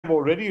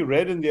already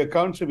read in the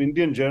accounts of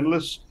Indian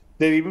journalists.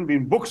 There have even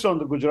been books on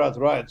the Gujarat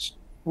riots,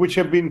 which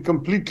have been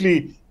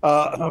completely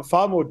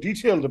far more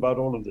detailed about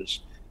all of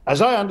this.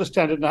 As I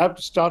understand it, and I have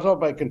to start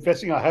off by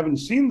confessing I haven't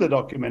seen the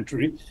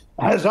documentary.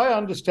 As I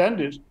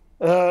understand it,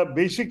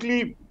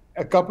 basically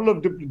a couple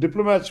of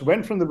diplomats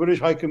went from the British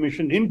High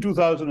Commission in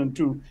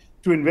 2002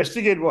 to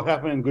investigate what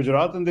happened in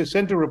Gujarat, and they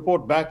sent a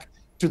report back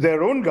to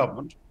their own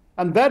government.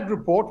 And that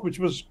report, which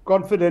was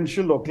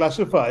confidential or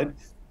classified,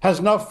 has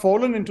now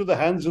fallen into the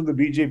hands of the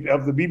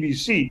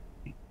BBC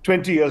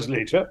 20 years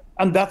later,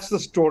 and that's the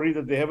story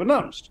that they have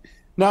announced.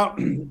 Now,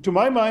 to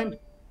my mind,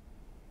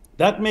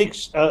 that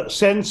makes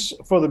sense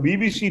for the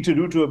BBC to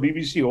do to a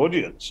BBC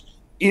audience,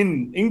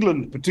 in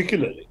England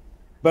particularly.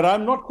 But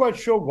I'm not quite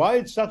sure why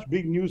it's such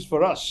big news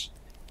for us.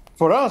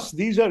 For us,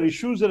 these are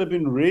issues that have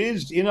been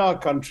raised in our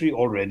country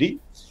already.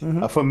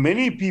 For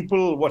many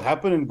people, what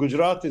happened in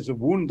Gujarat is a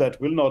wound that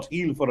will not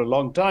heal for a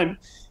long time.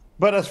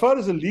 But as far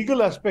as the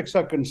legal aspects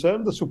are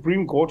concerned, the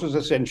Supreme Court has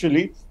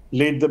essentially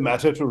laid the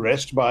matter to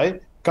rest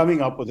by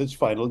coming up with its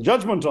final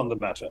judgment on the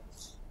matter.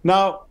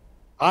 Now,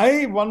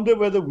 I wonder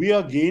whether we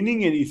are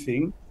gaining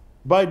anything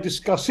by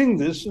discussing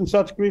this in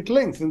such great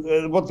length.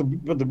 What the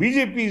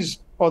BJP's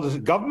or the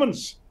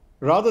government's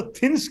rather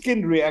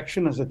thin-skinned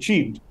reaction has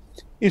achieved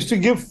is to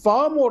give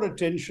far more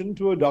attention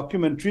to a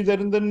documentary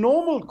that in the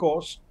normal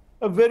course,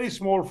 a very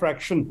small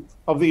fraction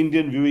of the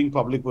Indian viewing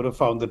public would have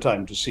found the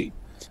time to see.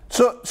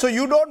 So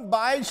you don't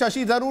buy,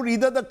 Shashi Tharoor,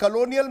 either the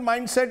colonial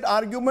mindset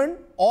argument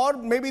or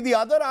maybe the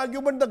other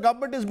argument the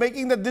government is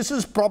making, that this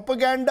is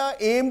propaganda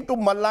aimed to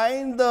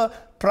malign the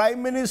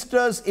Prime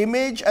Minister's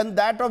image and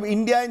that of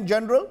India in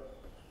general?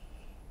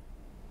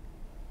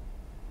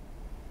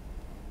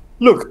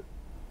 Look,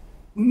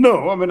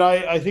 no, I mean,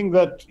 I think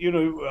that,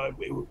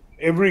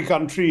 every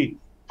country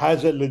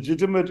has a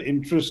legitimate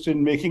interest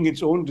in making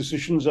its own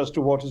decisions as to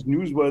what is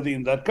newsworthy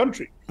in that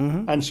country.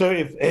 And so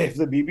if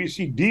the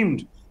BBC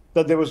deemed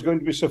that there was going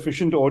to be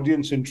sufficient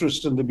audience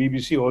interest in the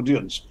BBC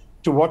audience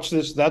to watch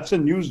this, that's a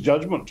news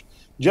judgment.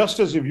 Just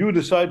as if you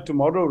decide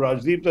tomorrow,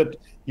 Rajdeep, that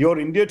your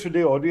India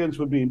Today audience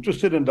would be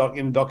interested in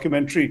a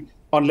documentary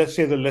on, let's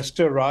say, the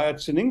Leicester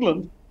riots in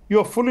England,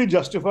 you're fully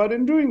justified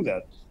in doing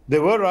that.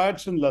 There were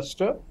riots in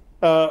Leicester.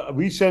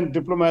 We sent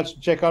diplomats to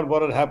check out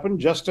what had happened,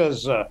 just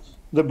as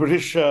the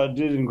British did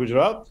in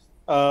Gujarat.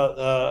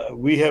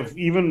 We have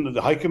even,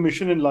 the High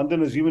Commission in London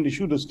has even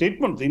issued a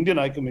statement, the Indian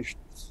High Commission,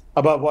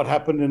 about what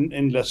happened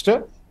in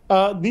Leicester.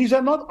 These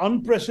are not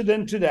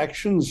unprecedented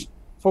actions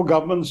for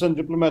governments and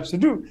diplomats to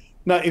do.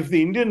 Now, if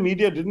the Indian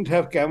media didn't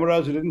have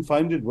cameras, or didn't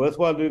find it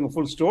worthwhile doing a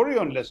full story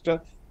on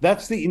Leicester,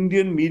 that's the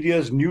Indian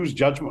media's news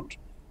judgment.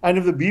 And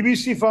if the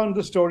BBC found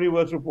the story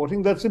worth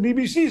reporting, that's the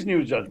BBC's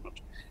news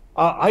judgment.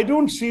 I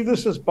don't see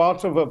this as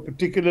part of a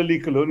particularly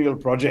colonial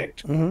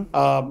project.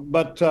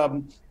 But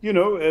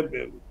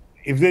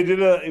if they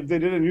did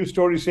a news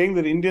story saying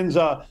that Indians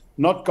are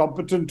not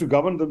competent to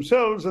govern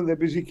themselves and they're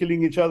busy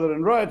killing each other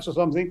in riots or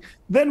something,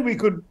 then we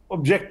could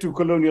object to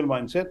colonial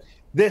mindset.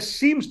 There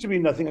seems to be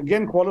nothing,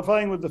 again,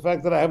 qualifying with the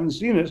fact that I haven't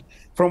seen it.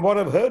 From what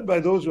I've heard by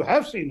those who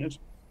have seen it,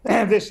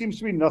 there seems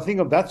to be nothing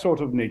of that sort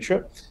of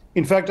nature.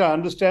 In fact, I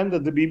understand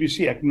that the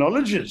BBC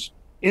acknowledges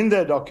in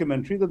their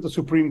documentary that the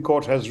Supreme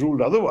Court has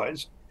ruled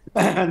otherwise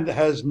and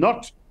has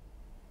not,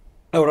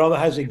 or rather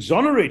has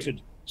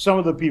exonerated some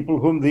of the people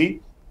whom the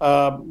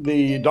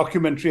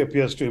documentary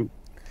appears to him.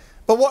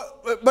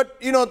 But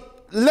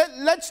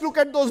let's look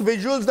at those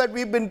visuals that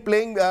we've been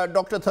playing,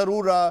 Dr.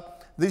 Tharoor,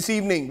 this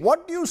evening.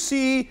 What do you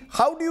see?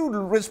 How do you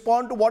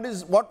respond to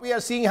what we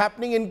are seeing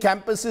happening in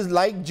campuses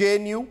like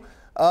JNU,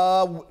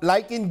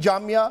 like in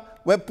Jamia,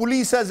 where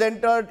police has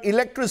entered?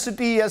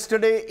 Electricity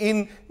yesterday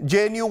in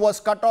JNU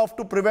was cut off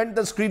to prevent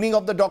the screening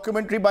of the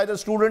documentary by the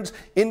students.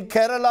 In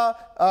Kerala,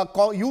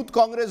 youth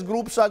Congress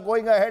groups are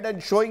going ahead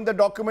and showing the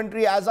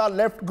documentary, as are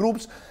left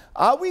groups.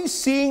 Are we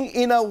seeing,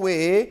 in a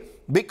way,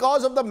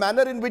 because of the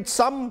manner in which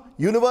some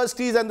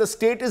universities and the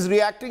state is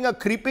reacting, a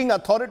creeping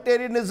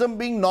authoritarianism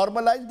being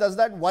normalized? Does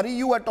that worry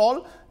you at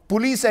all?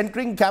 Police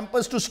entering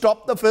campus to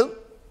stop the film?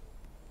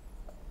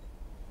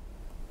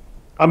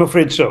 I'm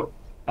afraid so.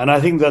 And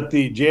I think that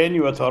the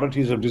JNU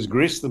authorities have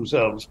disgraced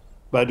themselves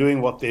by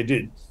doing what they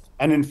did.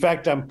 And in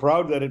fact, I'm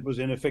proud that it was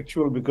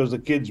ineffectual because the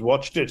kids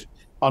watched it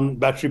on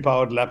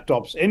battery-powered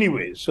laptops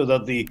anyway, so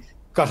that the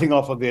cutting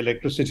off of the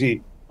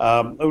electricity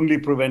only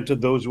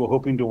prevented those who were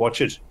hoping to watch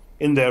it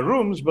in their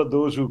rooms, but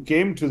those who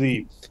came to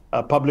the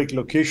public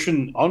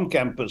location on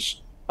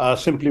campus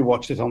simply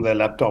watched it on their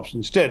laptops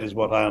instead, is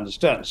what I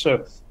understand.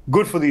 So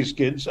good for these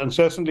kids. And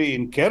certainly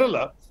in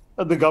Kerala,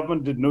 the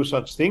government did no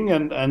such thing,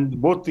 and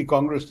both the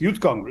Youth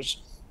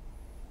Congress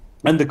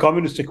and the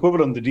communist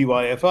equivalent, the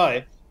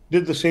DYFI,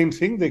 did the same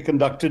thing. They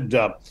conducted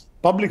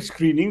public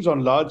screenings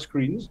on large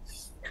screens,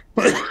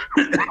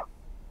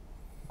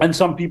 and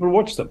some people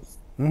watched them.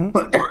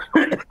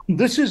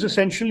 This is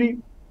essentially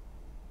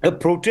a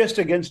protest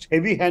against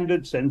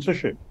heavy-handed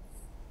censorship.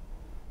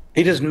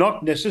 It is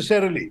not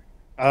necessarily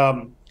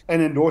an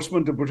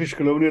endorsement of British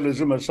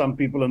colonialism, as some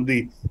people on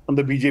the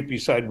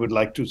BJP side would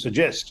like to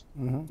suggest.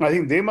 I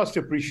think they must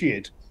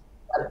appreciate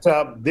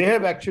they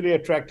have actually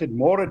attracted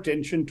more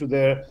attention to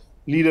their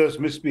leader's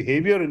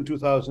misbehavior in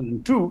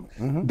 2002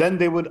 than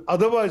they would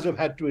otherwise have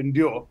had to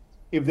endure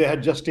if they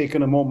had just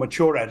taken a more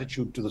mature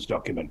attitude to this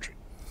documentary.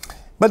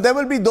 But there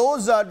will be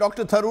those,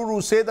 Dr. Tharoor,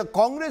 who say the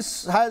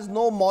Congress has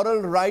no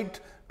moral right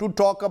to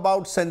talk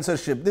about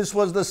censorship. This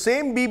was the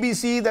same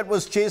BBC that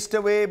was chased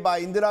away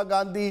by Indira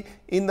Gandhi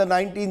in the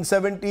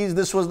 1970s.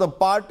 This was the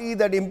party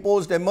that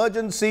imposed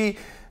emergency.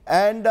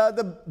 And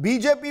the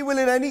BJP will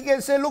in any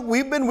case say, look,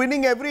 we've been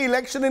winning every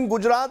election in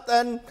Gujarat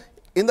and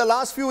in the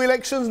last few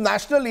elections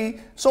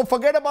nationally. So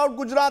forget about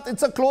Gujarat.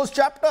 It's a closed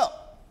chapter.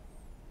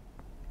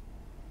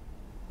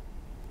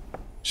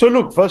 So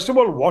look, first of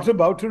all,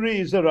 whataboutery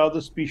is a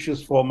rather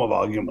specious form of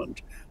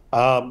argument.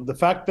 The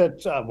fact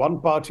that one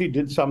party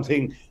did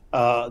something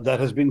that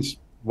has been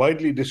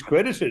widely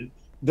discredited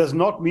does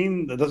not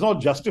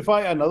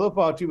justify another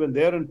party, when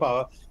they're in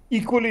power,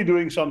 equally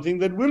doing something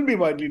that will be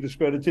widely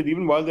discredited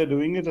even while they're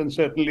doing it, and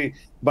certainly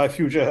by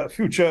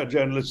future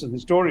journalists and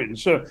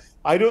historians. So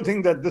I don't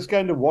think that this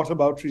kind of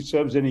whataboutery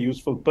serves any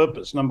useful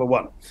purpose, number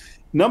one.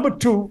 Number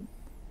two,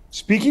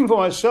 speaking for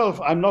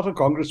myself, I'm not a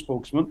Congress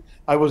spokesman.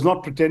 I was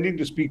not pretending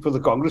to speak for the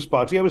Congress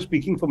party. I was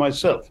speaking for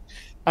myself.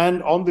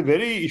 And on the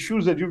very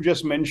issues that you've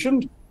just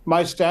mentioned,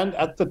 my stand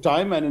at the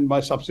time and in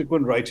my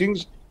subsequent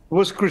writings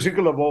was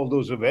critical of all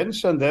those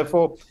events. And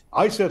therefore,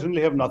 I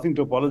certainly have nothing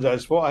to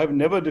apologize for. I have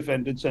never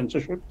defended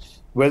censorship,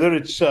 whether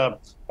it's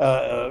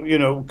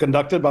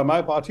conducted by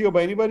my party or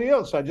by anybody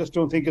else. I just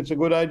don't think it's a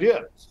good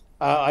idea.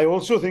 I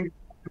also think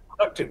it's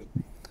productive.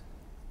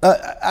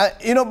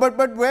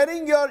 But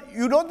wearing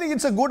you don't think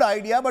it's a good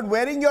idea, but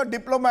wearing your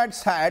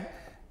diplomat's hat,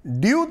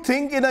 do you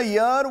think in a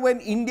year when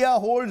India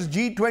holds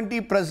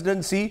G20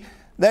 presidency,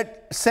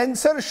 that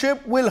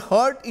censorship will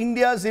hurt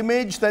India's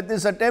image, that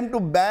this attempt to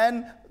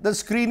ban the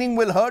screening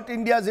will hurt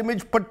India's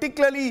image,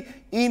 particularly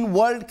in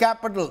world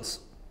capitals?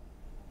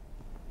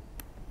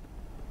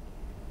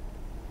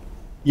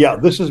 Yeah,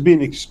 this has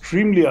been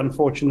extremely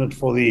unfortunate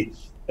for the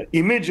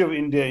image of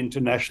India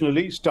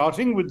internationally,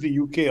 starting with the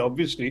UK,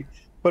 obviously,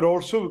 but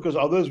also because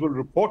others will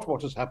report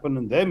what has happened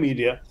in their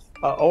media,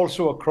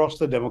 also across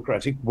the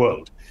democratic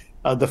world.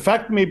 The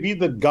fact may be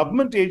that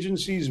government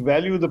agencies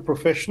value the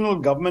professional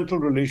governmental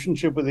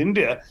relationship with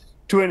India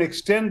to an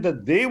extent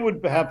that they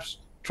would perhaps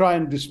try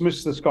and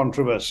dismiss this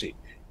controversy.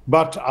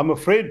 But I'm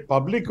afraid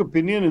public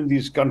opinion in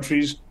these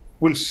countries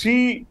will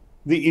see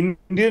the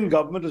Indian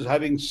government as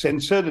having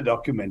censored a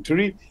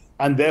documentary,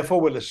 and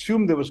therefore will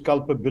assume there was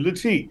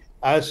culpability,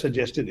 as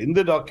suggested in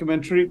the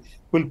documentary,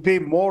 will pay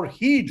more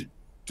heed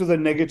to the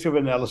negative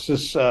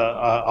analysis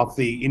of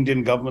the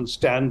Indian government's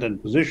stand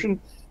and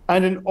position.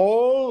 And in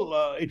all,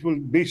 it will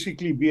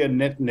basically be a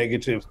net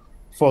negative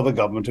for the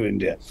government of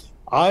India.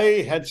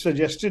 I had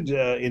suggested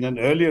in an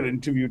earlier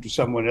interview to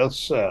someone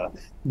else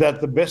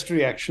that the best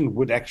reaction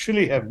would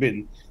actually have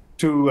been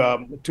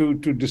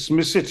to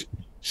dismiss it,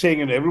 saying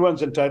that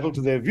everyone's entitled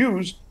to their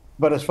views,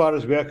 but as far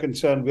as we're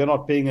concerned, we're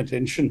not paying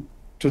attention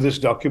to this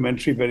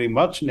documentary very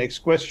much. Next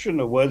question,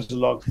 or words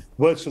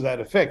to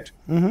that effect,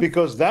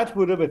 because that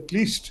would have at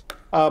least,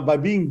 by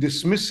being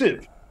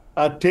dismissive,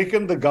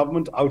 taken the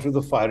government out of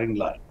the firing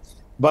line.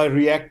 By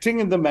reacting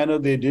in the manner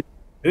they did,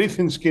 very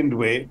thin-skinned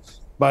way,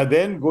 by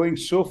then going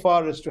so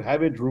far as to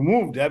have it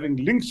removed, having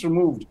links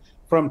removed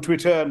from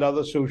Twitter and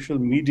other social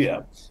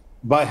media,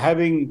 by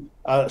having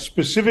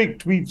specific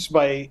tweets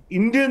by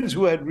Indians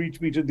who had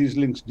retweeted these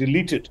links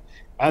deleted,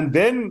 and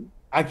then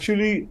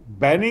actually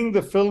banning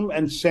the film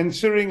and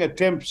censoring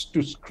attempts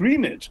to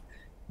screen it,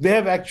 they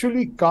have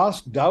actually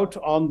cast doubt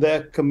on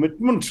their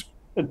commitment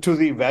to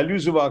the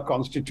values of our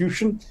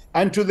constitution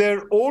and to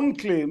their own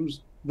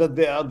claims that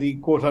they are the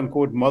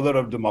quote-unquote mother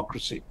of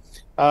democracy.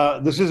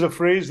 This is a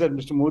phrase that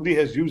Mr. Modi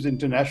has used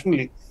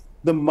internationally.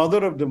 The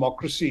mother of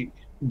democracy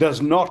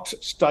does not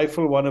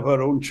stifle one of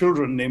her own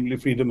children, namely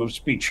freedom of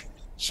speech.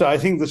 So I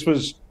think this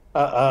was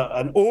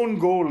an own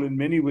goal in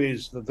many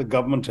ways that the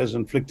government has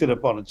inflicted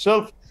upon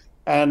itself.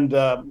 And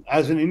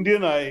as an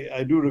Indian,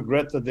 I do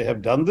regret that they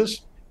have done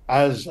this.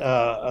 As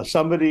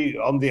somebody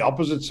on the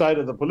opposite side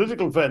of the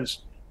political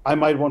fence, I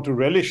might want to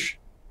relish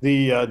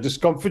the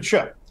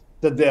discomfiture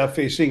that they are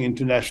facing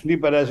internationally.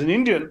 But as an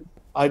Indian,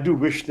 I do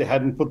wish they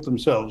hadn't put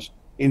themselves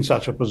in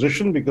such a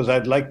position, because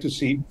I'd like to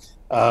see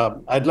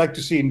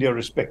India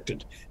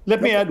respected.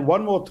 Let me add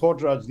one more thought,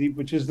 Rajdeep,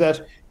 which is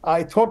that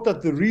I thought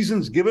that the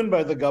reasons given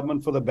by the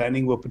government for the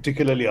banning were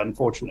particularly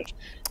unfortunate.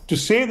 To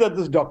say that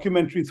this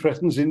documentary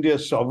threatens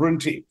India's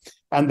sovereignty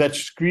and that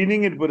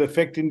screening it would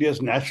affect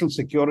India's national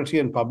security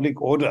and public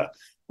order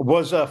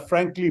was a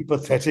frankly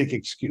pathetic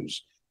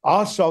excuse.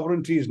 Our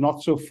sovereignty is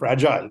not so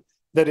fragile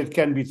that it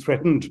can be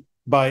threatened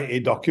by a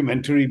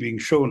documentary being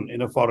shown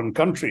in a foreign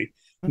country,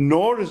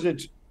 nor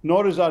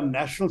is our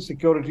national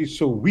security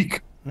so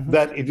weak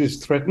that it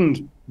is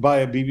threatened by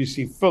a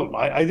BBC film.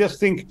 I just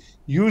think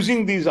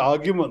using these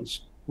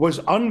arguments was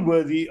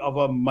unworthy of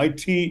a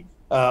mighty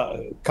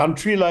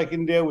country like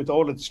India, with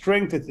all its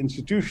strength, its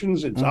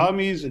institutions, its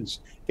armies,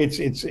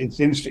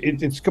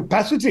 its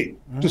capacity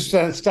to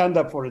stand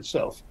up for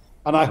itself.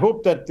 And I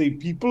hope that the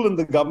people in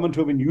the government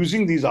who have been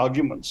using these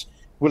arguments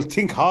will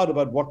think hard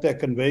about what they're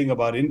conveying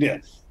about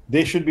India.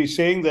 They should be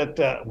saying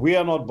that we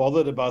are not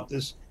bothered about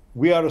this.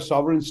 We are a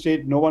sovereign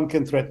state. No one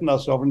can threaten our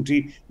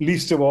sovereignty,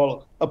 least of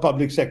all a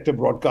public sector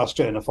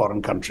broadcaster in a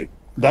foreign country.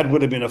 That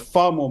would have been a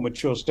far more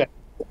mature step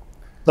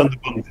than the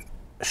one.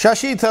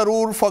 Shashi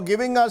Tharoor, for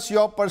giving us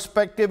your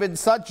perspective in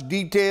such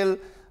detail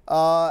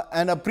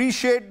and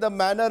appreciate the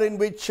manner in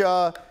which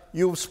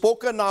you've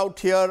spoken out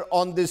here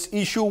on this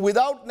issue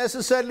without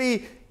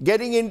necessarily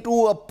getting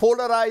into a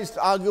polarized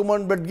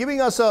argument, but giving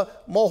us a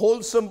more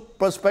wholesome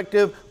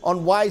perspective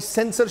on why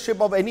censorship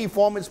of any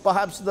form is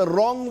perhaps the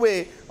wrong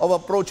way of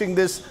approaching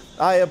this.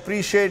 I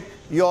appreciate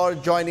your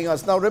joining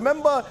us. Now,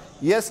 remember,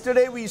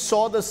 yesterday we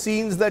saw the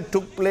scenes that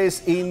took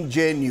place in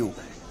JNU.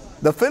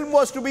 The film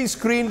was to be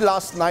screened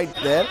last night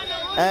there,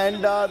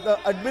 and the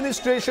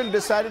administration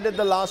decided at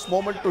the last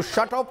moment to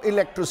shut off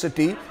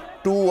electricity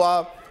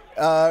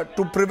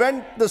to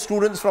prevent the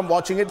students from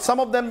watching it. Some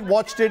of them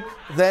watched it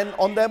then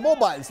on their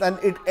mobiles, and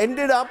it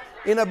ended up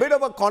in a bit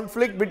of a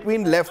conflict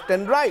between left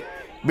and right,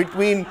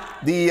 between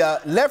the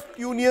left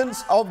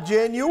unions of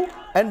JNU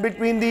and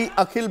between the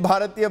Akhil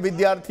Bharatiya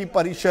Vidyarthi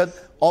Parishad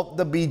of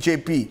the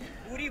BJP.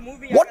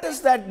 What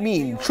does that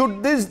mean?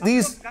 Should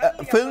these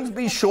films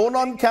be shown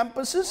on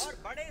campuses?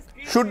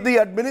 Should the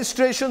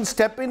administration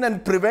step in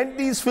and prevent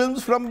these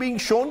films from being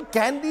shown?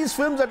 Can these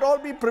films at all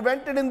be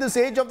prevented in this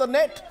age of the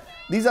net?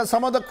 These are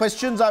some of the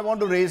questions I want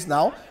to raise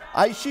now.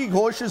 Aishi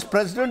Ghosh is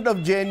president of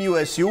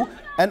JNUSU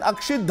and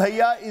Akshit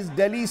Dhaya is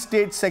Delhi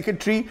State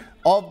Secretary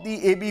of the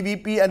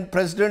ABVP and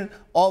president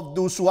of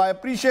DUSU. I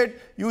appreciate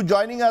you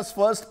joining us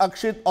first,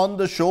 Akshit, on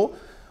the show.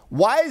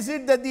 Why is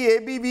it that the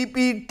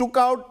ABVP took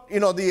out,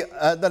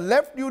 the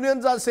left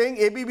unions are saying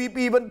ABVP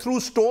even threw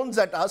stones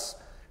at us.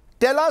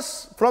 Tell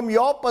us from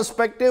your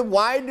perspective,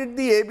 why did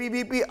the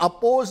ABVP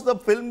oppose the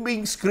film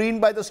being screened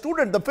by the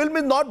student? The film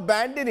is not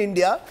banned in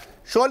India.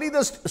 Surely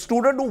the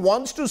student who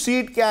wants to see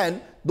it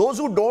can. Those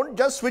who don't,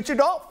 just switch it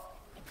off.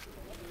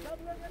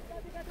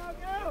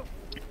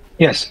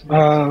 Yes.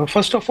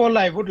 First of all,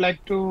 I would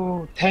like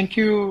to thank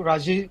you,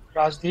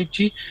 Rajdeep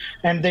ji,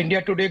 and the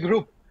India Today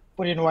group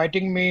for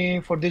inviting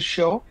me for this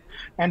show.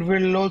 And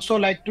we'll also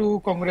like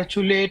to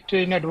congratulate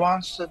in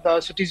advance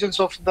the citizens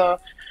of the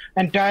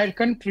entire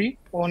country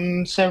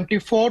on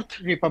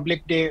 74th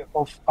Republic Day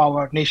of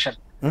our nation.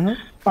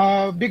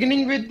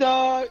 Beginning with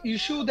the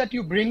issue that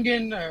you bring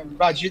in,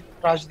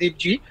 Rajdeep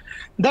ji,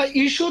 the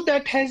issue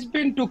that has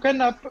been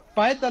taken up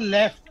by the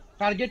left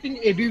targeting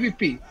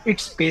ABVP,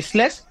 it's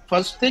baseless,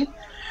 first thing,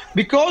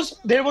 because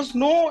there was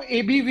no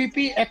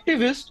ABVP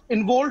activist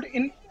involved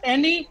in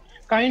any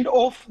kind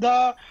of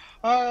the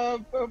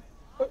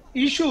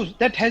issues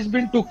that has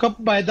been took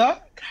up by the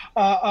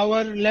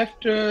our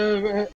left